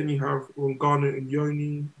 Then you have Rungano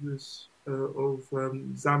Nyoni, who's of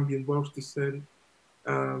Zambian Welsh descent.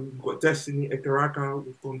 We've got Destiny Egaraga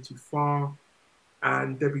with Gone Too Far,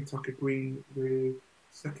 and Debbie Tucker Green with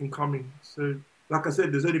Second Coming. So, like I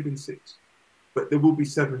said, there's only been six, but there will be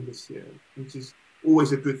seven this year, which is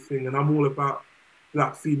always a good thing. And I'm all about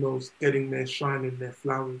Black females getting their shine and their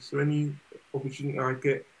flowers. So any opportunity I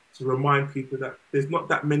get to remind people that there's not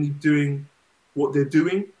that many doing what they're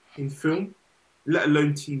doing in film, let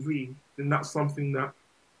alone TV, then that's something that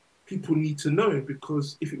people need to know,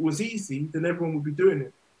 because if it was easy, then everyone would be doing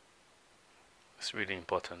it. That's really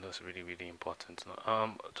important. That's really, really important.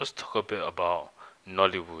 Just talk a bit about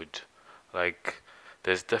Nollywood. Like,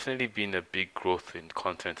 there's definitely been a big growth in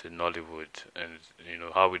content in Nollywood, and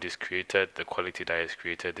how it is created, the quality that is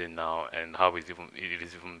created in now, and how it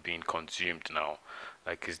is even being consumed now.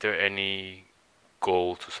 Like, is there any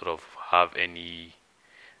goal to sort of have any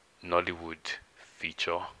Nollywood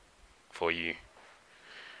feature for you?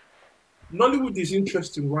 Nollywood is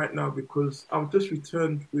interesting right now because I've just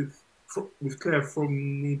returned with Claire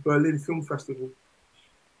from the Berlin Film Festival,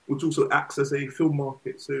 which also acts as a film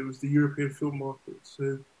market. So it was the European film market.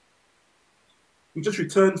 So we just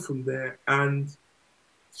returned from there, and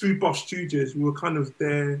through Bosch Studios, we were kind of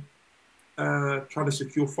there trying to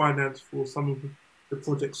secure finance for some of the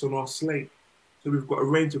projects on our slate. So we've got a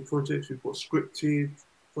range of projects. We've got scripted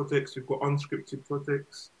projects, we've got unscripted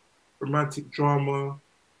projects, romantic drama,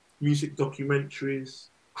 music documentaries,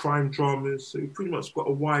 crime dramas. So we pretty much got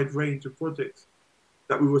a wide range of projects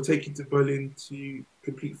that we were taking to Berlin to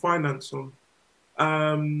complete finance on.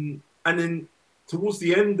 And then towards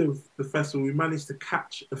the end of the festival, we managed to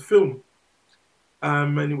catch a film,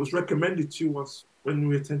 and it was recommended to us when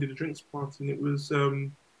we attended a drinks party, and it was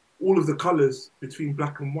All of the Colors Between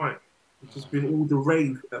Black and White, which has been all the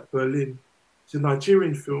rave at Berlin. It's a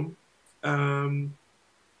Nigerian film.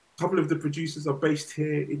 A couple of the producers are based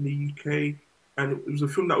here in the UK, and it was a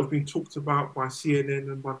film that was being talked about by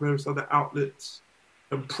CNN and by various other outlets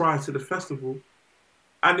prior to the festival.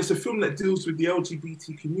 And it's a film that deals with the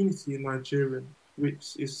LGBT community in Nigeria,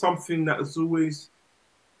 which is something that has always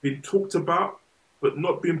been talked about, but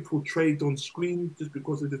not been portrayed on screen just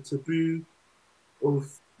because of the taboo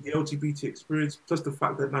of the LGBT experience, plus the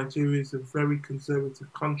fact that Nigeria is a very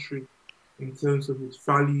conservative country in terms of its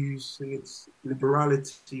values and its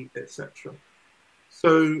liberality, etc.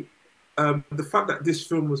 So the fact that this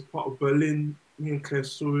film was part of Berlin, me and Claire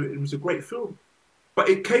saw it, it was a great film. But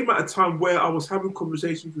it came at a time where I was having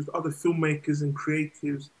conversations with other filmmakers and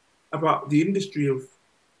creatives about the industry of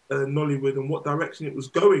Nollywood and what direction it was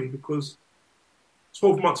going. Because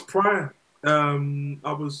 12 months prior,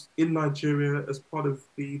 I was in Nigeria as part of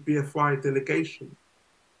the BFI delegation.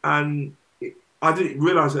 And I didn't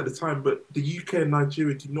realize at the time, but the UK and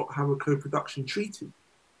Nigeria do not have a co production treaty.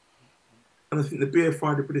 And I think the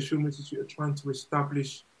BFI, the British Film Institute, are trying to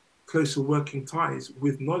establish closer working ties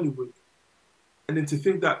with Nollywood. And then to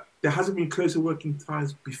think that there hasn't been closer working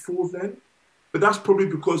ties before then, but that's probably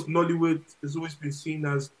because Nollywood has always been seen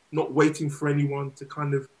as not waiting for anyone to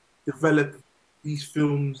kind of develop these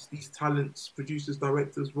films, these talents, producers,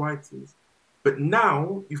 directors, writers. But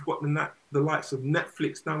now you've got the likes of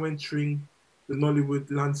Netflix now entering the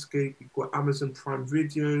Nollywood landscape. You've got Amazon Prime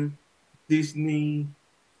Video, Disney.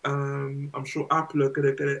 I'm sure Apple are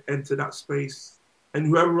going to enter that space, and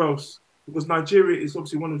whoever else, because Nigeria is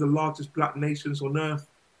obviously one of the largest black nations on earth.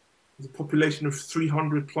 There's a population of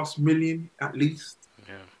 300 plus million at least.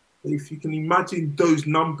 Yeah. If you can imagine those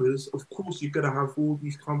numbers, of course you're going to have all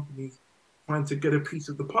these companies trying to get a piece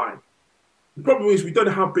of the pie. The problem is we don't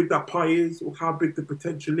know how big that pie is or how big the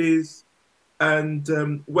potential is,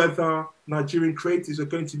 and whether Nigerian creators are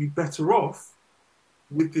going to be better off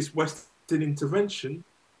with this Western intervention,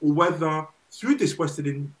 or whether through this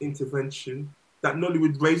Western intervention that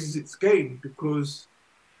Nollywood raises its game. Because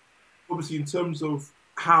obviously in terms of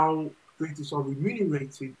how creators are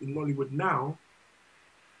remunerated in Nollywood now,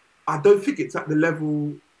 I don't think it's at the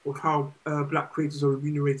level of how black creators are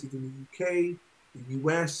remunerated in the UK, the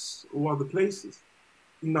US, or other places.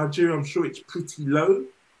 In Nigeria, I'm sure it's pretty low.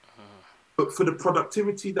 But for the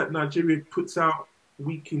productivity that Nigeria puts out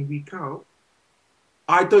week in, week out,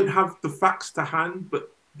 I don't have the facts to hand, but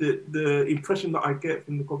the impression that I get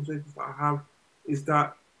from the conversations that I have is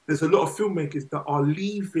that there's a lot of filmmakers that are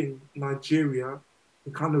leaving Nigeria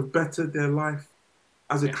to kind of better their life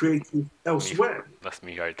as a creative elsewhere. That's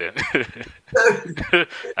me right there.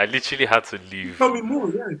 I literally had to leave. Tell me more,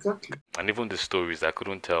 yeah, exactly. And even the stories I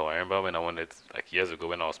couldn't tell. I remember when I wanted, like years ago,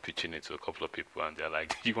 when I was pitching it to a couple of people, and they're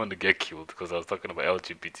like, "You want to get killed?" Because I was talking about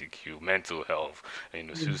LGBTQ, mental health,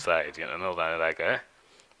 and, suicide, and all that. Like, eh?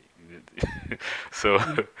 so,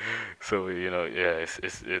 yeah,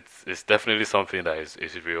 it's definitely something that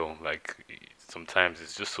is real. Like sometimes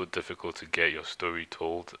it's just so difficult to get your story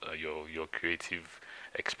told, your creative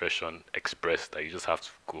expression expressed, that you just have to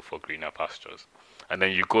go for greener pastures. And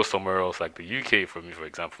then you go somewhere else, like the UK, for me, for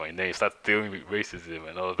example, and then you start dealing with racism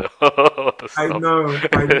and all the stuff.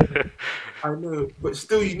 I know. But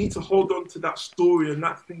still, you need to hold on to that story and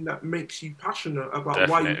that thing that makes you passionate about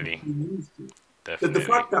why you're doing the industry. The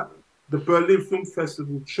fact that the Berlin Film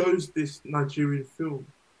Festival chose this Nigerian film,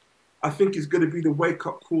 I think is going to be the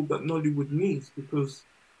wake-up call that Nollywood needs, because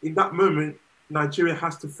in that moment, Nigeria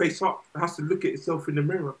has to face up, has to look at itself in the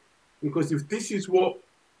mirror. Because if this is what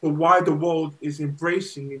the wider world is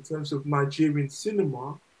embracing in terms of Nigerian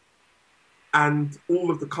cinema, and all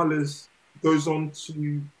of the colors goes on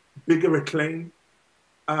to bigger acclaim,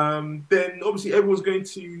 then obviously everyone's going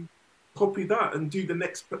to copy that and do the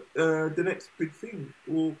next big thing,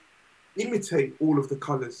 or imitate all of the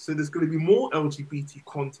colors. So there's going to be more LGBT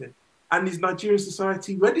content. And is Nigerian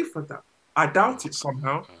society ready for that? I doubt it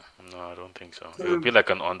somehow. No, I don't think so. It'll be like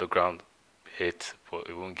an underground hit, but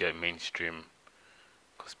it won't get mainstream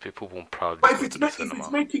because people won't proudly go to the cinema. If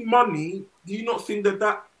it's making money, do you not think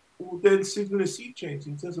that will then signal a sea change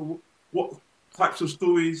in terms of what types of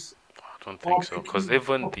stories? I don't think so, because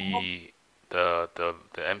even the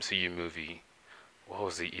MCU movie, what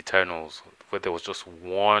was the Eternals, where there was just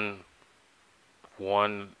one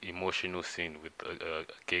emotional scene with a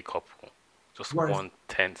gay couple, just one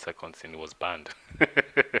 10-second scene, it was banned.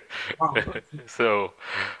 Wow. So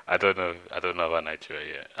I don't know about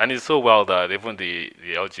Nigeria yet. And it's so wild that even the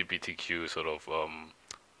LGBTQ sort of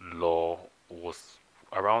law was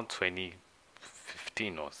around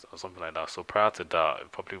 2015 or something like that. So prior to that,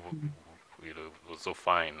 it probably was so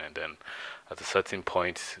fine, and then at a certain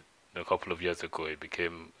point a couple of years ago it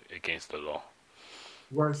became against the law.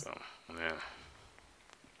 Right. So, yeah.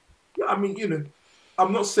 Yeah, I mean,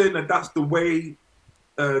 I'm not saying that that's the way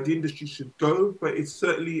the industry should go, but it's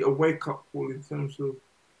certainly a wake-up call in terms of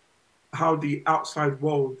how the outside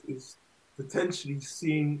world is potentially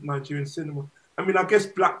seeing Nigerian cinema. I mean, I guess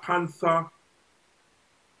Black Panther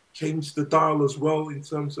changed the dial as well in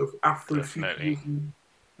terms of Definitely. Afrofuturism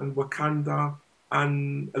and Wakanda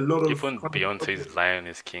and a lot of Even kind of Beyonce's projects. Lion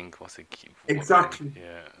is King. What's it? Woman. Exactly,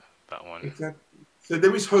 Yeah, that one. exactly. So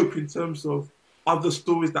there is hope in terms of other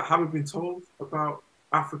stories that haven't been told about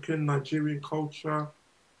African Nigerian culture.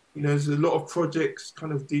 You know, there's a lot of projects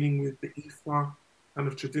kind of dealing with the Ifa kind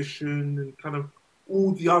of tradition and kind of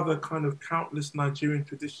all the other kind of countless Nigerian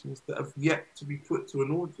traditions that have yet to be put to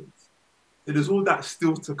an audience. So there's all that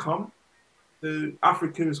still to come. So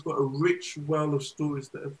Africa has got a rich well of stories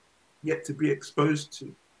that have yet to be exposed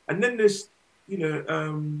to. And then there's, you know,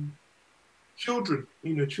 children,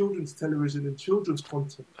 children's television and children's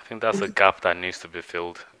content, I think that's which a is gap that needs to be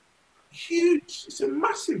filled. huge. It's a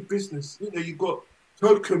massive business. You know, you've got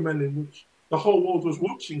Coco Melon, which the whole world was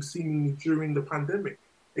watching seemingly during the pandemic.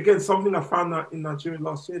 Again, something I found out in Nigeria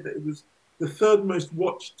last year that it was the third most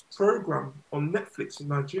watched program on Netflix in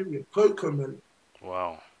Nigeria, Coco Melon.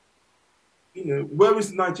 Wow. You know, where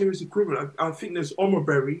is Nigeria's equivalent? I think there's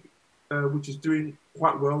Omoberry, which is doing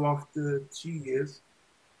quite well after 2 years.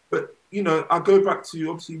 But, you know, I go back to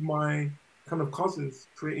obviously my kind of cousins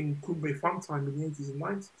creating Kumbe Funtime in the 80s and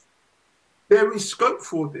 90s. There is scope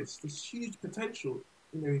for this. There's huge potential,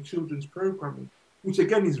 in children's programming, which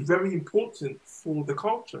again is very important for the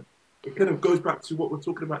culture. It kind of goes back to what we're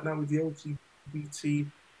talking about now with the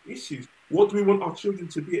LGBT issues. What do we want our children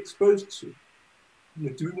to be exposed to?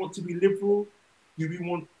 Do we want to be liberal? Do we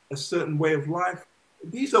want a certain way of life?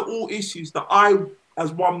 These are all issues that I,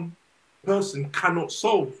 as one person, cannot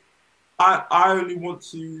solve. I only want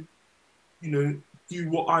to, do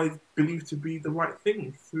what I believe to be the right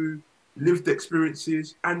thing through lived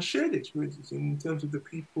experiences and shared experiences in terms of the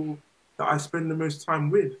people that I spend the most time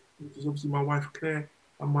with, which is obviously my wife Claire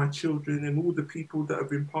and my children and all the people that have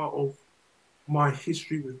been part of my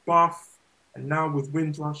history with Bath and now with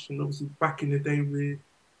Windrush and obviously back in the day with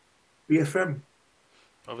BFM.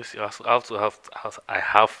 Obviously, I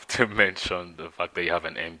have to mention the fact that you have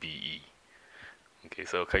an MBE. Okay,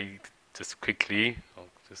 so can you just quickly, or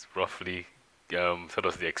just roughly, tell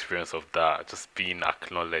us the experience of that, just being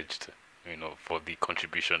acknowledged, for the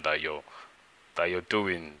contribution that you're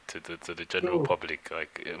doing to the general Sure, public.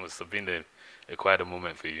 Like it must have been a quite a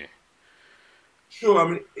moment for you. sure. I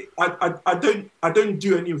mean, I don't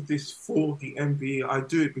do any of this for the MBA. I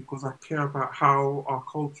do it because I care about how our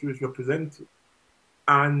culture is represented.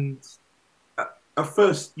 And at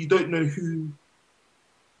first, you don't know who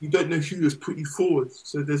has put you forward.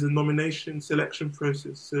 So there's a nomination selection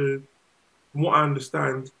process. So from what I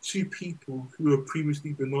understand, two people who have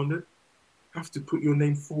previously been honoured have to put your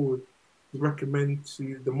name forward to recommend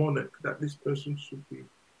to the monarch that this person should be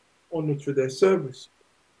honoured for their service.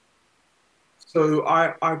 So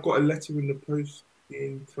I got a letter in the post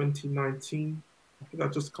in 2019. I think I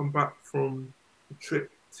just come back from a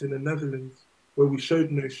trip to the Netherlands where we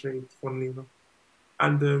showed no shade, funnily enough.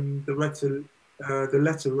 And the letter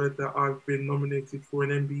read that I've been nominated for an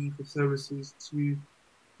MBE for services to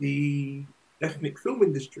the ethnic film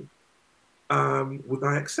industry. Would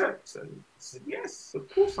I accept? And I said, yes, of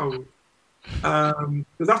course I would.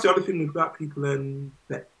 Because that's the other thing with black people and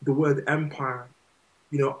the word empire.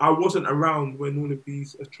 I wasn't around when all of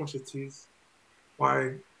these atrocities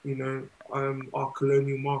by, our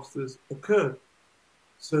colonial masters occurred.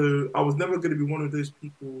 So I was never going to be one of those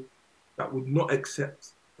people that would not accept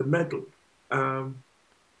the medal. Um,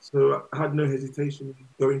 so I had no hesitation in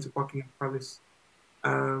going to Buckingham Palace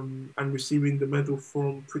and receiving the medal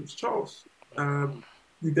from Prince Charles.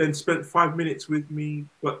 He then spent 5 minutes with me,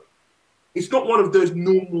 but it's not one of those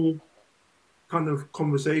normal kind of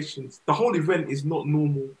conversations. The whole event is not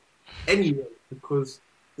normal anyway because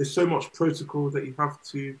there's so much protocol that you have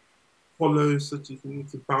to follow, such as you need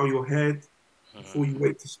to bow your head before you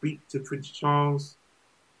wait to speak to Prince Charles.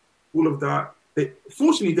 All of that.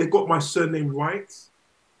 Fortunately, they got my surname right.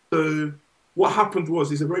 So what happened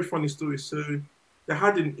was, it's a very funny story. So they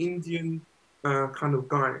had an Indian kind of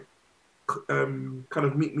guy kind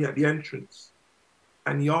of meet me at the entrance.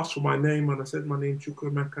 And he asked for my name, and I said my name,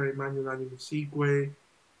 Chukwemeka Emmanuel Anyiam-Osigwe.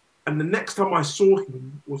 And the next time I saw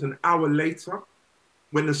him was an hour later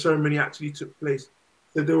when the ceremony actually took place.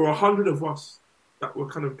 So there were 100 of us that were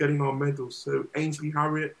kind of getting our medals. So Ainsley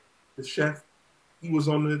Harriott, the chef, he was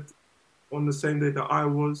honoured on the same day that I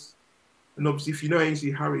was. And obviously, if you know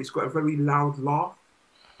Ainsley Harriott, he's got a very loud laugh.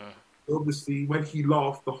 Obviously, when he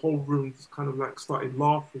laughed, the whole room just kind of like started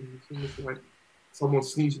laughing. It's almost like someone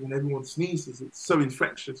sneezing and everyone sneezes. It's so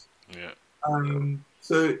infectious. Yeah.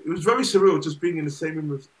 So it was very surreal just being in the same room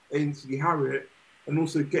with Ainsley Harriott. and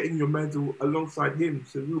also getting your medal alongside him.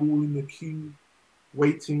 So we were all in the queue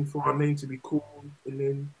waiting for our name to be called, and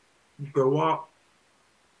then you go up.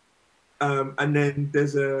 And then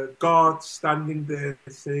there's a guard standing there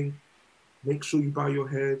saying, make sure you bow your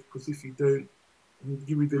head, because if you don't, and he'll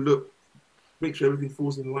give you the look, make sure everything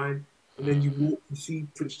falls in line. And then you walk, you see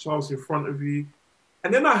Prince Charles in front of you.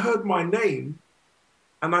 And then I heard my name,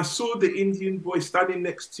 and I saw the Indian boy standing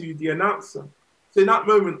next to the announcer. So in that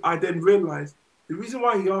moment, I then realized the reason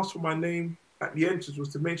why he asked for my name at the entrance was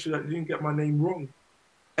to make sure that he didn't get my name wrong.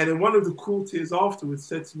 And then one of the courtiers afterwards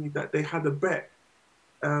said to me that they had a bet,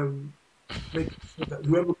 making sure that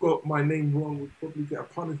whoever got my name wrong would probably get a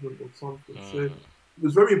punishment or something. So it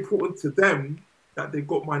was very important to them that they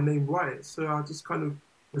got my name right. So I just kind of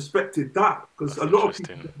respected that, because a lot of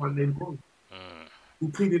people get my name wrong,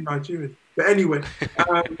 including Nigerians. But anyway,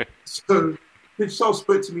 so Prince Charles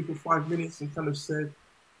spoke to me for 5 minutes and kind of said,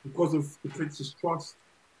 because of the Prince's trust,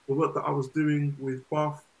 the work that I was doing with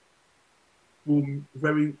Bath formed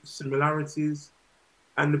very similarities.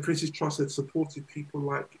 And the Prince's Trust had supported people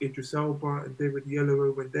like Idris Elba and David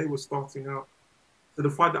Oyelowo when they were starting out. So the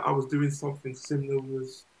fact that I was doing something similar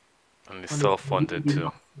was... And it's self-funded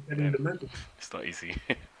too. Yeah. It's not easy.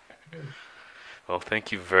 Yeah. Well,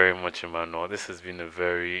 thank you very much, Emmanuel. This has been a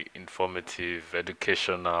very informative,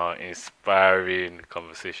 educational, inspiring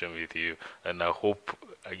conversation with you. And I hope,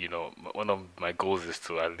 one of my goals is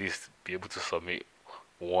to at least be able to submit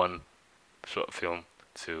one short film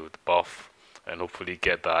to the BAF, and hopefully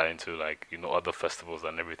get that into other festivals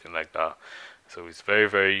and everything like that. So it's very,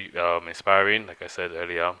 very inspiring. Like I said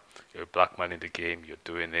earlier, you're a black man in the game. You're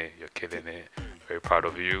doing it. You're killing it. Very proud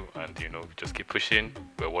of you. And just keep pushing.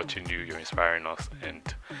 We're watching you. You're inspiring us. And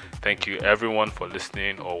thank you everyone for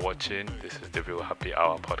listening or watching. This is the Real Happy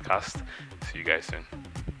Hour podcast. See you guys soon.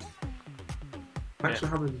 Thanks for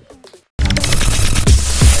having me.